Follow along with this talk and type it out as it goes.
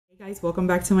Guys, welcome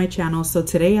back to my channel. So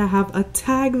today I have a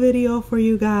tag video for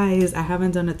you guys. I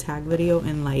haven't done a tag video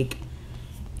in like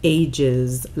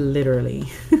ages, literally.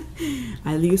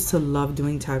 I used to love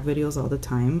doing tag videos all the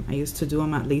time. I used to do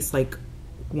them at least like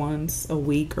once a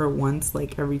week or once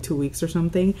like every 2 weeks or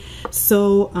something.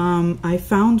 So I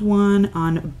found one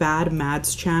on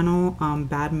BADMAD'S channel.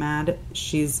 BADMAD,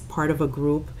 she's part of a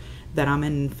group that I'm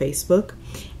in Facebook,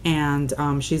 and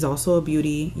she's also a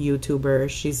beauty YouTuber.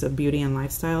 She's a beauty and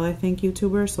lifestyle, I think,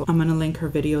 YouTuber. So I'm gonna link her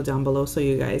video down below so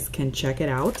you guys can check it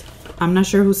out. I'm not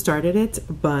sure who started it,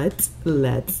 but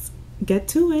let's get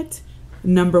to it.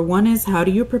 Number one is, how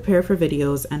do you prepare for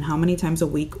videos and how many times a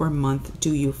week or month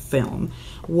do you film?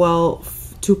 Well,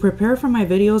 to prepare for my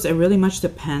videos, it really much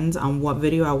depends on what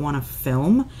video I want to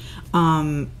film.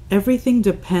 Everything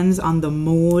depends on the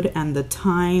mood and the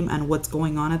time and what's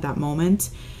going on at that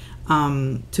moment.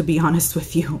 To be honest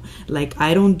with you, like,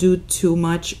 I don't do too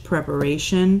much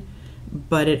preparation,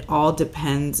 but it all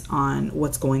depends on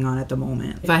what's going on at the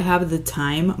moment. If I have the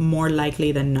time, more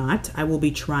likely than not, I will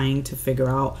be trying to figure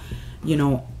out, you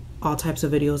know, all types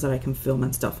of videos that I can film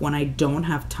and stuff. When I don't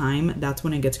have time, that's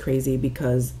when it gets crazy,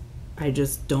 because I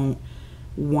just don't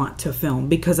want to film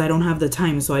because I don't have the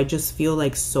time. So I just feel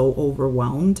like so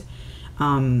overwhelmed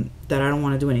that I don't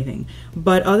want to do anything.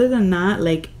 But other than that,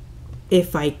 like,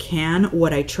 if I can,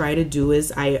 what I try to do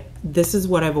is, this is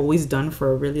what I've always done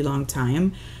for a really long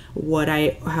time. What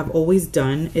I have always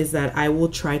done is that I will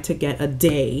try to get a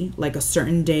day, like a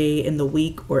certain day in the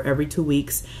week or every 2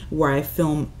 weeks, where I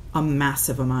film a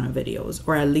massive amount of videos,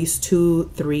 or at least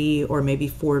 2, 3, or maybe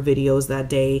 4 videos that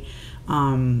day.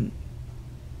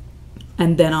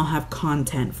 And then I'll have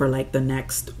content for like the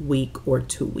next week or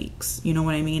 2 weeks. You know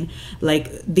what I mean?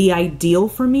 Like, the ideal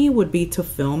for me would be to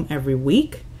film every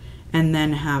week and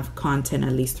then have content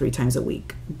at least 3 times a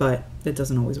week. But it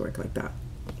doesn't always work like that.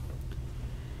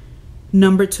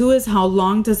 Number 2 is, how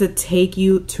long does it take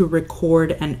you to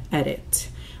record and edit?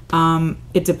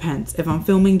 It depends. If I'm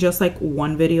filming just like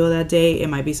one video that day, it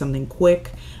might be something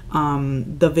quick.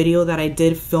 The video that I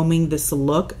did filming this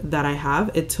look that I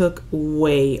have, it took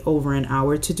way over an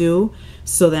hour to do.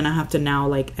 So then I have to now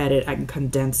like edit and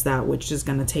condense that, which is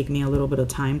gonna take me a little bit of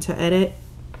time to edit.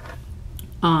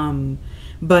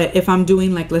 But if I'm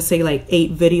doing like, let's say like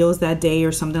 8 videos that day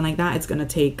or something like that, it's gonna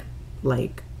take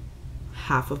like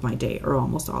half of my day or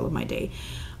almost all of my day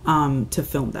to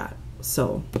film that.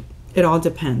 So it all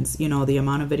depends, you know, the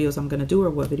amount of videos I'm gonna do or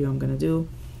what video I'm gonna do.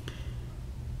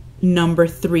 Number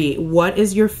 3, what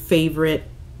is your favorite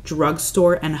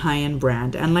drugstore and high-end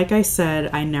brand? And like I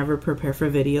said, I never prepare for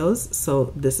videos,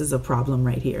 so this is a problem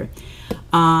right here.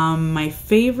 My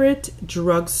favorite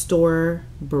drugstore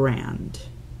brand,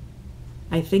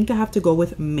 I think I have to go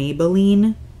with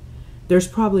Maybelline. There's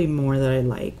probably more that I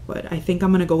like, but I think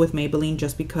I'm gonna go with Maybelline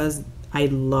just because I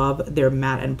love their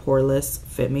matte and poreless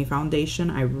Fit Me foundation.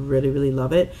 I really, really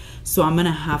love it. So I'm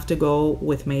gonna have to go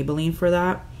with Maybelline for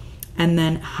that. And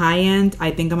then high-end,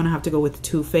 I think I'm gonna have to go with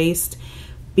Too Faced,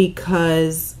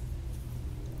 because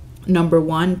number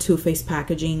 1, Too Faced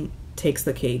packaging takes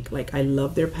the cake. Like, I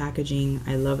love their packaging,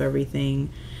 I love everything,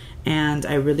 and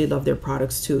I really love their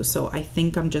products too. So I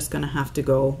think I'm just gonna have to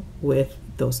go with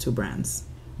those 2 brands.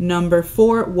 Number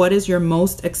 4, what is your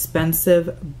most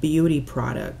expensive beauty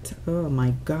product? Oh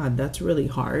my God, that's really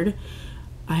hard.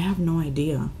 I have no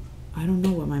idea. I don't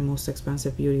know what my most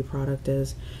expensive beauty product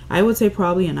is. I would say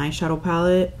probably an eyeshadow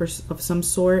palette or of some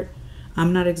sort.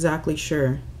 I'm not exactly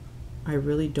sure. I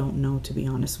really don't know, to be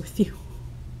honest with you.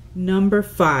 Number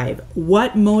 5,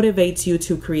 what motivates you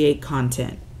to create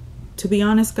content? To be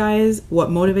honest, guys, what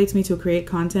motivates me to create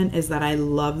content is that I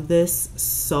love this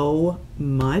so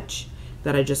much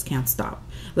that I just can't stop.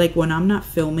 Like, when I'm not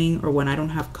filming or when I don't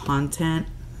have content,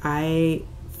 I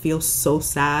feel so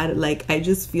sad. Like, I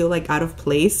just feel like out of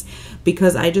place,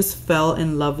 because I just fell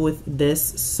in love with this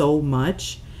so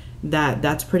much that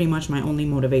that's pretty much my only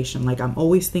motivation. Like, I'm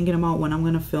always thinking about when I'm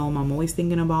gonna film. I'm always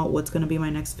thinking about what's gonna be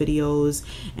my next videos,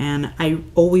 and I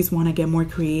always want to get more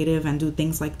creative and do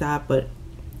things like that, but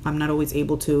I'm not always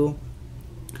able to.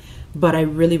 But I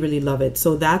really, really love it.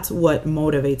 So that's what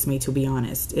motivates me, to be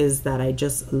honest, is that I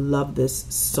just love this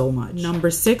so much.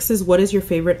 Number 6 is, what is your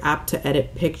favorite app to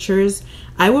edit pictures?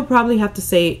 I would probably have to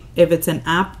say, if it's an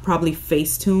app, probably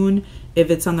Facetune. If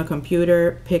it's on the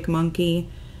computer, PicMonkey.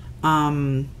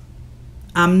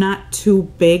 I'm not too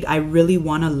big. I really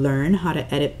want to learn how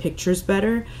to edit pictures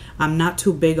better. I'm not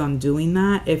too big on doing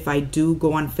that. If I do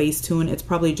go on Facetune, it's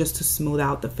probably just to smooth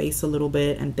out the face a little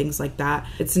bit and things like that.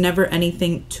 It's never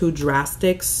anything too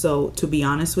drastic. So to be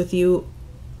honest with you,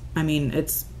 I mean,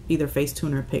 it's either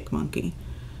Facetune or PicMonkey.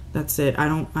 That's it. I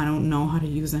don't know how to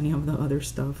use any of the other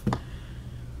stuff.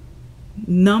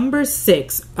 Number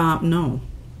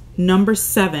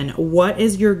 7, what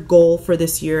is your goal for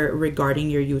this year regarding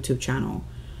your YouTube channel?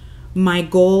 My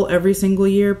goal every single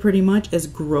year pretty much is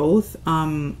growth.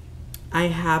 I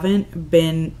haven't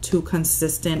been too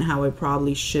consistent how it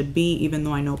probably should be, even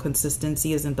though I know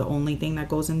consistency isn't the only thing that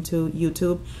goes into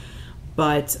YouTube.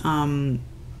 But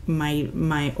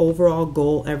my overall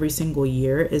goal every single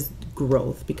year is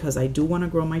growth, because I do want to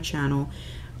grow my channel.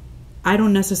 I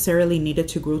don't necessarily need it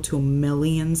to grow to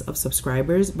millions of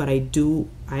subscribers, but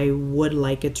I would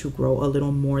like it to grow a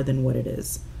little more than what it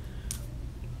is.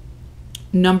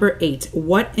 Number 8,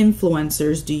 what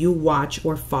influencers do you watch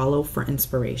or follow for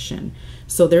inspiration?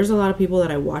 So there's a lot of people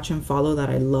that I watch and follow that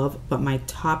I love, but my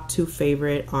top 2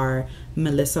 favorite are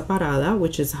Melissa Parada,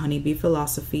 which is Honeybee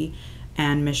Philosophy,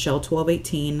 and Michelle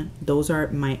 1218. Those are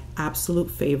my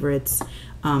absolute favorites.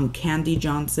 Candy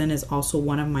Johnson is also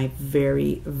one of my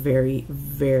very, very,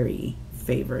 very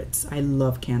favorites. I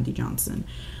love Candy Johnson.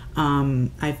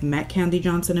 I've met Candy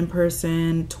Johnson in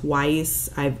person twice.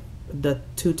 The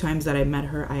 2 times that I met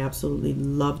her, I absolutely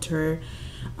loved her.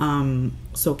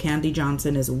 So Candy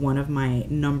Johnson is one of my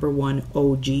number 1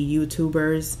 OG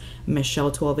YouTubers. Michelle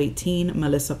 1218,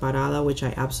 Melissa Parada, which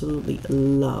I absolutely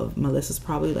love. Melissa's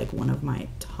probably like one of my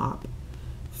top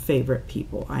favorite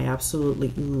people. I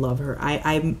absolutely love her.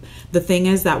 The thing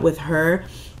is that with her,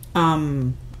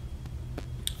 I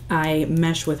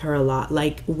mesh with her a lot.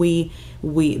 Like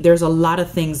there's a lot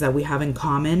of things that we have in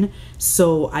common.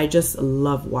 So I just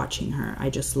love watching her. I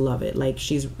just love it. Like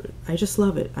I just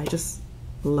love it. I just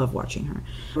love watching her.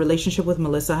 Relationship with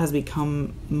Melissa has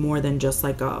become more than just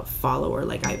like a follower.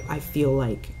 Like I feel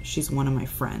like she's one of my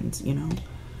friends, you know?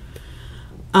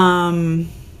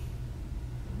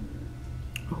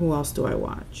 Who else do I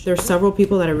watch? There's several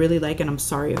people that I really like, and I'm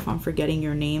sorry if I'm forgetting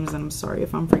your names, and I'm sorry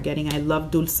if I'm forgetting. I love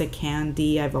Dulce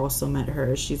Candy. I've also met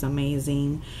her. She's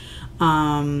amazing.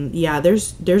 Yeah,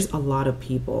 there's a lot of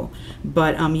people,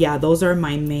 but yeah, those are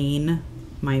my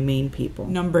main people.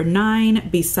 Number 9,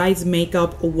 besides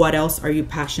makeup, what else are you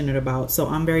passionate about? So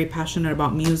I'm very passionate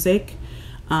about music.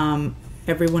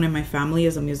 Everyone in my family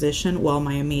is a musician. Well,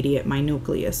 my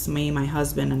nucleus, me, my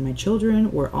husband, and my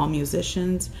children, we're all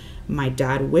musicians. My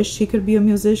dad wished he could be a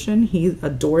musician. He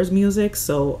adores music,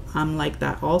 so I'm like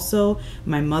that also.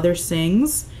 My mother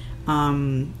sings,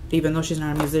 even though she's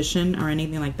not a musician or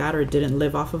anything like that, or didn't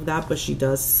live off of that, but she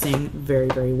does sing very,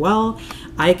 very well.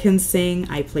 I can sing.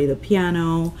 I play the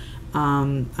piano.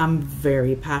 I'm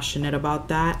very passionate about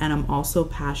that, and I'm also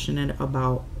passionate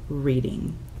about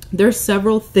reading. There's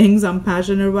several things I'm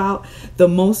passionate about. The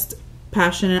most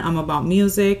passionate, I'm about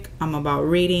music, I'm about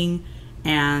reading,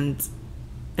 and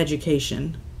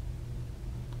education.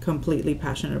 Completely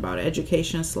passionate about it.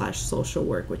 Education / social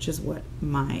work, which is what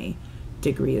my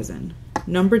degree is in.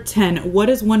 Number 10, what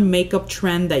is one makeup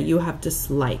trend that you have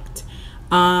disliked?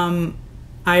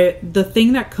 The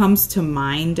thing that comes to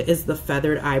mind is the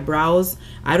feathered eyebrows.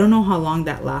 I don't know how long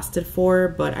that lasted for,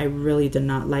 but I really did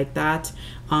not like that.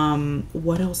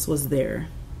 What else was there?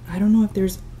 I don't know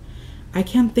if I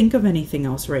can't think of anything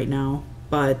else right now,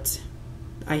 but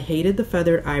I hated the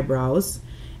feathered eyebrows.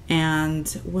 And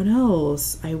what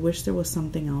else? I wish there was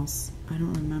something else. I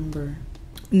don't remember.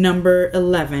 Number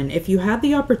 11, if you had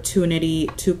the opportunity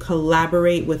to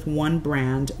collaborate with one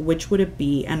brand, which would it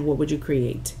be and what would you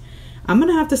create? I'm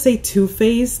gonna have to say Too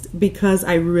Faced, because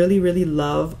I really, really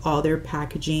love all their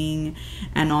packaging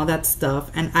and all that stuff.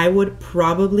 And I would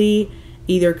probably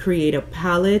either create a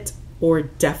palette or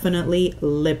definitely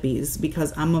lippies,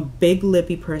 because I'm a big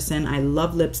lippy person. I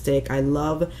love lipstick. I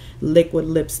love liquid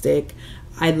lipstick.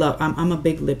 I'm a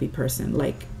big lippy person.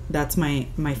 Like, that's my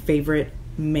favorite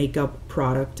makeup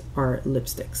product are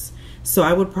lipsticks. So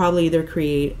I would probably either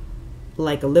create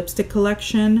like a lipstick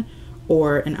collection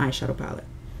or an eyeshadow palette.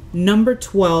 Number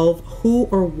 12, who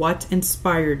or what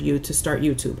inspired you to start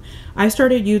YouTube? I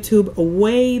started YouTube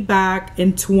way back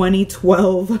in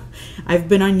 2012. I've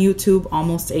been on YouTube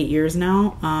almost 8 years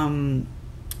now.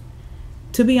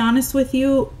 To be honest with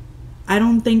you, I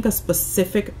don't think a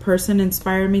specific person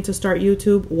inspired me to start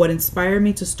YouTube. What inspired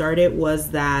me to start it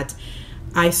was that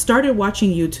I started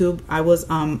watching YouTube. I was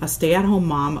a stay-at-home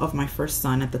mom of my first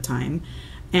son at the time,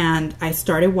 and I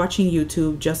started watching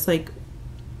YouTube just like,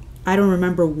 I don't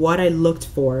remember what I looked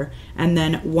for, and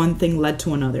then one thing led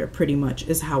to another, pretty much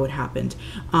is how it happened.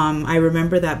 I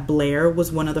remember that Blair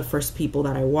was one of the first people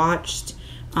that I watched.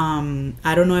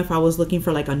 I don't know if I was looking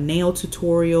for like a nail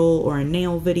tutorial or a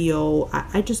nail video.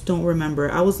 I just don't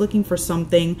remember. I was looking for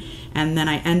something, and then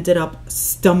I ended up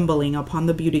stumbling upon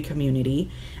the beauty community.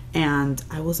 And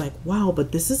I was like, wow,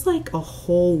 but this is like a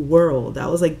whole world. I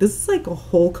was like, this is like a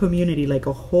whole community, like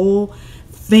a whole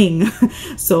thing.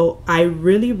 So I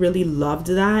really, really loved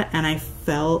that, and I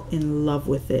fell in love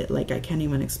with it. Like, I can't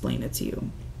even explain it to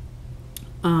you.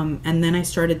 And then I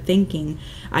started thinking,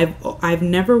 I've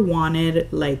never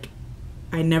wanted, like,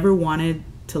 I never wanted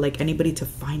to, like, anybody to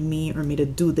find me or me to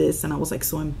do this, and I was like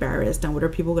so embarrassed, and what are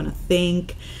people gonna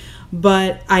think?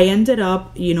 But I ended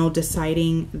up, you know,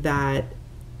 deciding that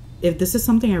if this is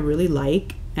something I really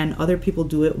like and other people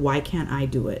do it, why can't I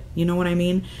do it? You know what I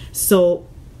mean? So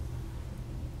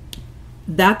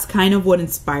that's kind of what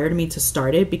inspired me to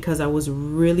start it, because I was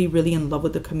really, really in love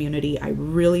with the community. I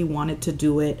really wanted to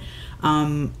do it.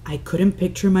 I couldn't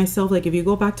picture myself, like, if you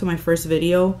go back to my first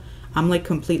video, I'm like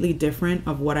completely different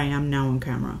of what I am now on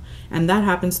camera. And that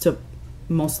happens to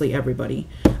mostly everybody.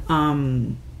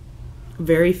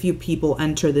 Very few people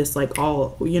enter this like,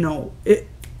 all, you know,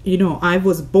 I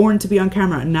was born to be on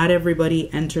camera. Not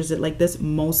everybody enters it like this.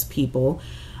 Most people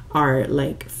are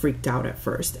like freaked out at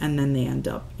first, and then they end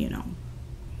up, you know,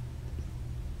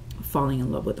 falling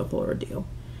in love with the whole ordeal.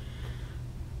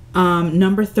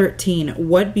 Number 13,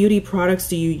 what beauty products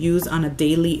do you use on a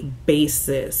daily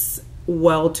basis?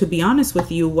 Well, to be honest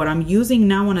with you, what I'm using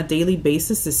now on a daily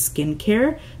basis is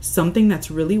skincare, something that's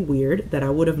really weird that I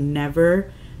would have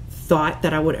never thought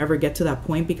that I would ever get to that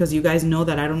point, because you guys know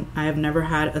that I have never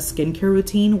had a skincare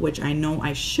routine, which I know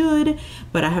I should,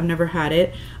 but I have never had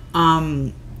it.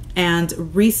 And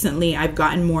recently I've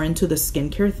gotten more into the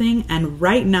skincare thing, and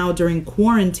right now during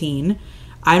quarantine,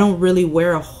 I don't really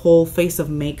wear a whole face of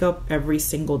makeup every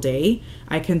single day.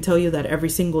 I can tell you that every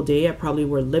single day I probably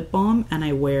wear lip balm, and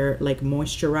I wear like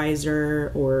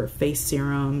moisturizer or face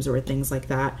serums or things like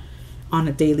that on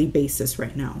a daily basis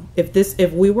right now. If this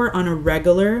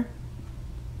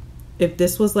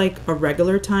was like a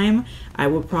regular time, I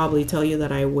would probably tell you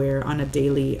that I wear on a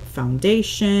daily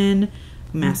foundation,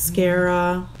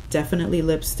 mascara, definitely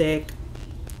lipstick.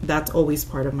 That's always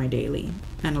part of my daily,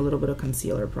 and a little bit of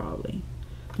concealer probably.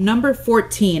 Number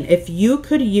 14, if you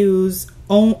could use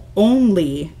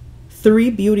only 3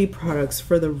 beauty products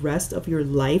for the rest of your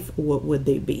life, what would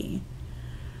they be?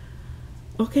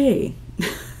 Okay.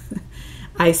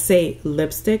 I say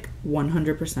lipstick,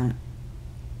 100%.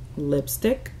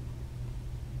 Lipstick,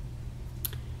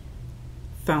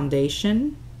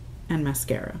 foundation, and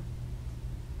mascara.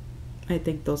 I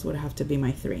think those would have to be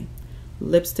my 3.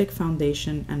 Lipstick,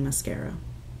 foundation, and mascara.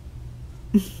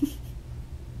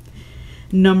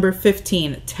 Number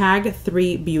 15, tag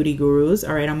 3 beauty gurus.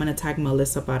 All right, I'm going to tag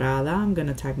Melissa Parada. I'm going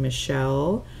to tag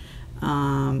Michelle.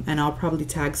 And I'll probably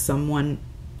tag someone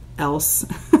else.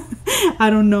 I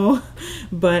don't know,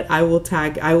 but I will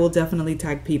definitely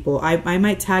tag people. I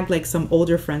might tag like some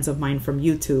older friends of mine from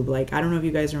YouTube. Like, I don't know if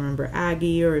you guys remember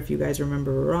Aggie, or if you guys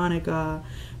remember Veronica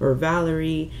or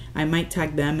Valerie. I might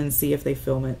tag them and see if they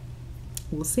film it.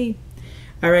 We'll see.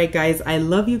 All right, guys, I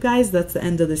love you guys. That's the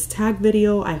end of this tag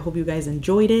video. I hope you guys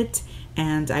enjoyed it,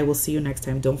 and I will see you next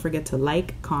time. Don't forget to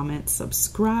like, comment,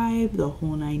 subscribe, the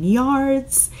whole 9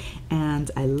 yards. And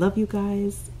I love you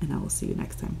guys, and I will see you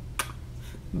next time.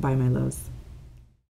 Bye, my loves.